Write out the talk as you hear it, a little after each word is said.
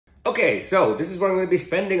Okay, so this is where I'm going to be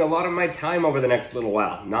spending a lot of my time over the next little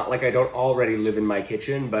while. Not like I don't already live in my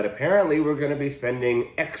kitchen, but apparently we're going to be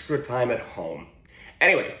spending extra time at home.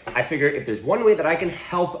 Anyway, I figure if there's one way that I can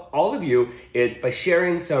help all of you, it's by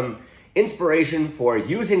sharing some inspiration for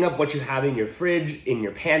using up what you have in your fridge, in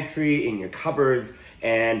your pantry, in your cupboards.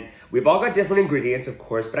 And we've all got different ingredients, of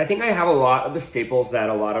course, but I think I have a lot of the staples that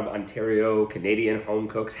a lot of Ontario, Canadian home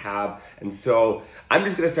cooks have. And so I'm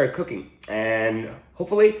just gonna start cooking, and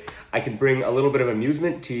hopefully I can bring a little bit of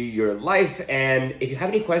amusement to your life. And if you have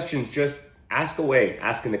any questions, just ask away.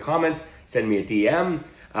 Ask in the comments, send me a DM.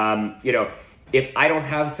 If I don't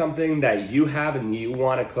have something that you have and you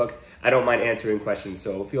wanna cook, I don't mind answering questions,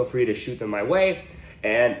 so feel free to shoot them my way.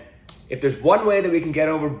 And if there's one way that we can get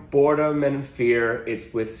over boredom and fear,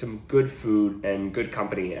 it's with some good food and good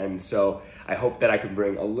company. And so I hope that I can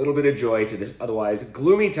bring a little bit of joy to this otherwise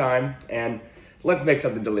gloomy time, and let's make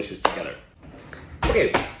something delicious together.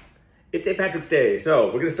 Okay, it's St. Patrick's Day, so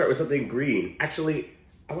we're gonna start with something green. Actually,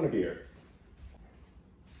 I want a beer.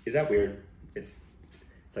 Is that weird? It's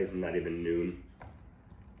like not even noon.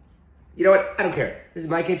 You know what? I don't care. This is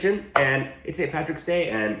my kitchen, and it's St. Patrick's Day,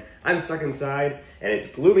 and I'm stuck inside, and it's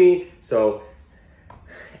gloomy, so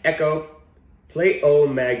Echo, play Oh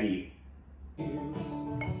Maggie.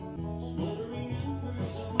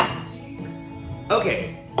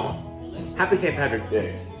 Okay, happy St. Patrick's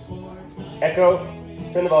Day. Echo,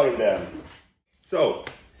 turn the volume down. So,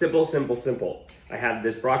 simple, simple, simple. I have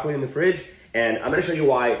this broccoli in the fridge, and I'm gonna show you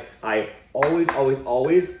why I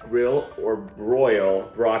always grill or broil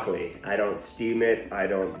broccoli. I don't steam it, I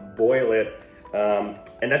don't boil it,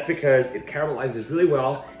 and that's because it caramelizes really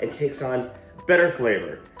well and takes on better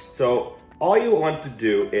flavor. So all you want to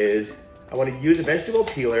do is, I want to use a vegetable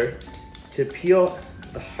peeler to peel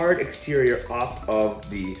the hard exterior off of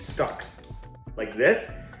the stalk. Like this,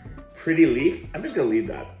 pretty leaf. I'm just gonna leave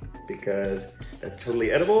that because that's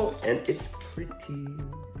totally edible and it's pretty.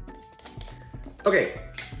 Okay,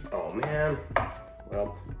 oh man,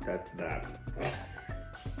 well, that's that.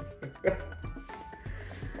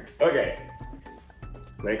 Okay,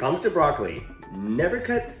 when it comes to broccoli, never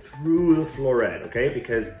cut through the floret, okay?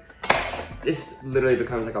 Because this literally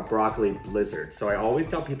becomes like a broccoli blizzard. So I always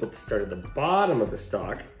tell people to start at the bottom of the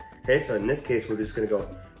stalk. Okay, so in this case, we're just gonna go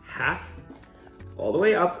half all the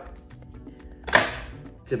way up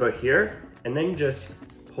to about here, and then just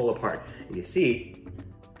pull apart. And you see,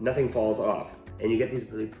 nothing falls off. And you get these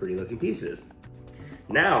really pretty looking pieces.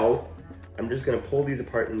 Now, I'm just gonna pull these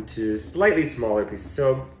apart into slightly smaller pieces.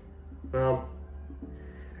 So, well,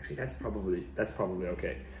 actually that's probably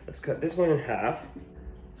okay. Let's cut this one in half.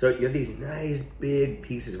 So you have these nice big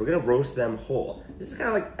pieces. We're gonna roast them whole. This is kind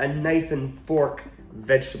of like a knife and fork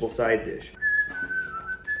vegetable side dish.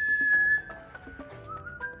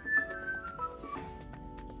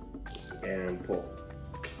 And pull.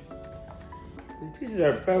 These pieces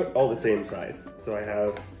are about all the same size. So I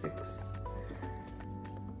have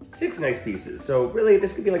six nice pieces. So really,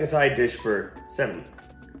 this could be like a side dish for 7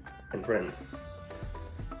 and friends.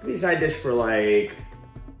 It could be a side dish for like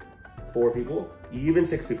 4 people, even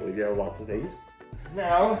 6 people if you have lots of things.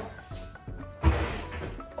 Now,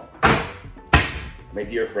 my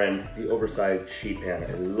dear friend, the oversized sheet pan.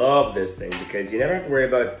 I love this thing because you never have to worry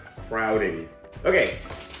about crowding. Okay.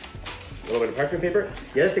 A little bit of parchment paper.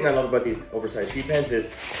 The other thing I love about these oversized sheet pans is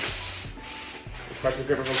this parchment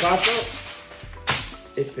paper from Costco.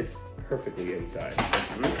 It fits perfectly inside.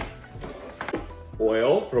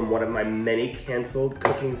 Oil from one of my many canceled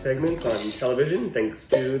cooking segments on television thanks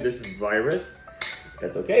to this virus.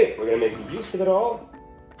 That's okay, we're gonna make use of it all.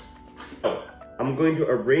 Oh, I'm going to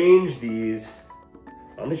arrange these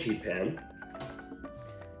on the sheet pan.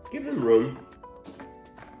 Give them room.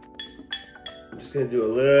 I'm just gonna do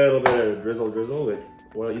a little bit of drizzle with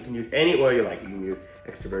oil. You can use any oil you like. You can use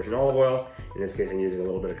extra virgin olive oil. In this case, I'm using a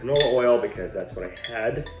little bit of canola oil because that's what I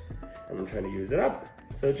had. And I'm trying to use it up.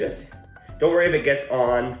 So just, don't worry if it gets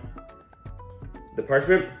on the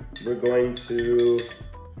parchment. We're going to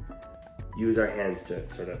use our hands to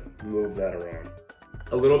sort of move that around.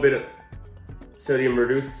 A little bit of sodium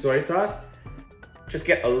reduced soy sauce. Just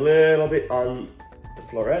get a little bit on the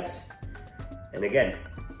florets. And again,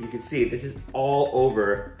 you can see this is all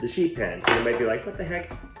over the sheet pan. So you might be like, what the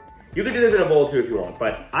heck? You can do this in a bowl too if you want,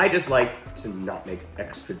 but I just like to not make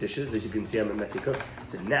extra dishes. As you can see, I'm a messy cook.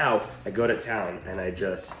 So now I go to town and I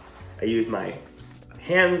use my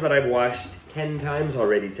hands that I've washed 10 times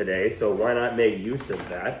already today. So why not make use of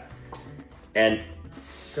that and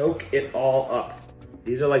soak it all up.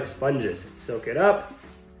 These are like sponges. Soak it up,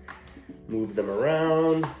 move them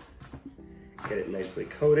around, get it nicely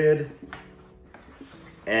coated.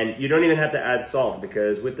 And you don't even have to add salt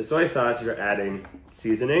because with the soy sauce, you're adding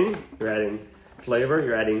seasoning, you're adding flavor,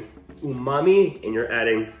 you're adding umami, and you're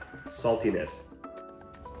adding saltiness.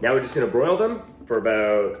 Now we're just gonna broil them for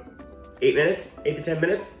about 8 minutes, 8 to 10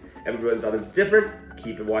 minutes. Everyone's oven's different.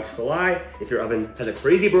 Keep a watchful eye. If your oven has a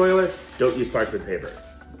crazy broiler, don't use parchment paper.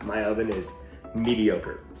 My oven is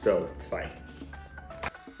mediocre, so it's fine.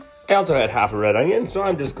 I also had half a red onion, so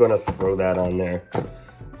I'm just gonna throw that on there.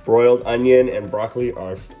 Broiled onion and broccoli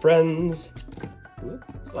are friends.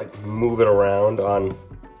 Just like move it around on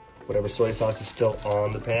whatever soy sauce is still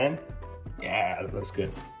on the pan. Yeah, that looks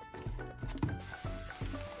good.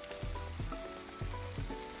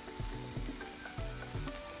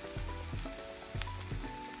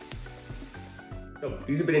 So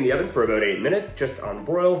these have been in the oven for about 8 minutes, just on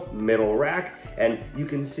broil, middle rack, and you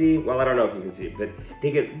can see, well, I don't know if you can see, but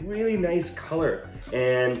they get really nice color,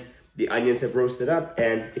 and the onions have roasted up,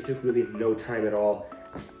 and it took really no time at all,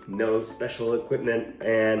 no special equipment,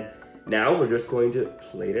 and now we're just going to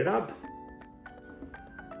plate it up.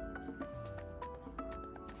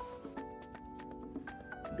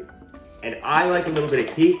 And I like a little bit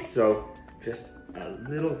of heat, so just a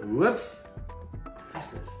little, whoops,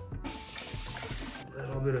 Christmas. A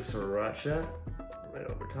little bit of sriracha right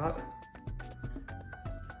over top.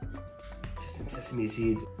 Just some sesame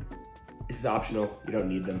seeds. This is optional, you don't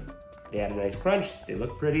need them. They add a nice crunch, they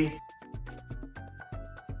look pretty.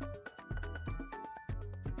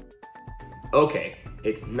 Okay,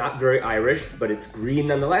 it's not very Irish, but it's green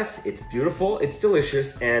nonetheless. It's beautiful, it's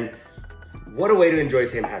delicious, and what a way to enjoy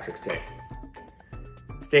St. Patrick's Day.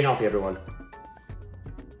 Stay healthy, everyone.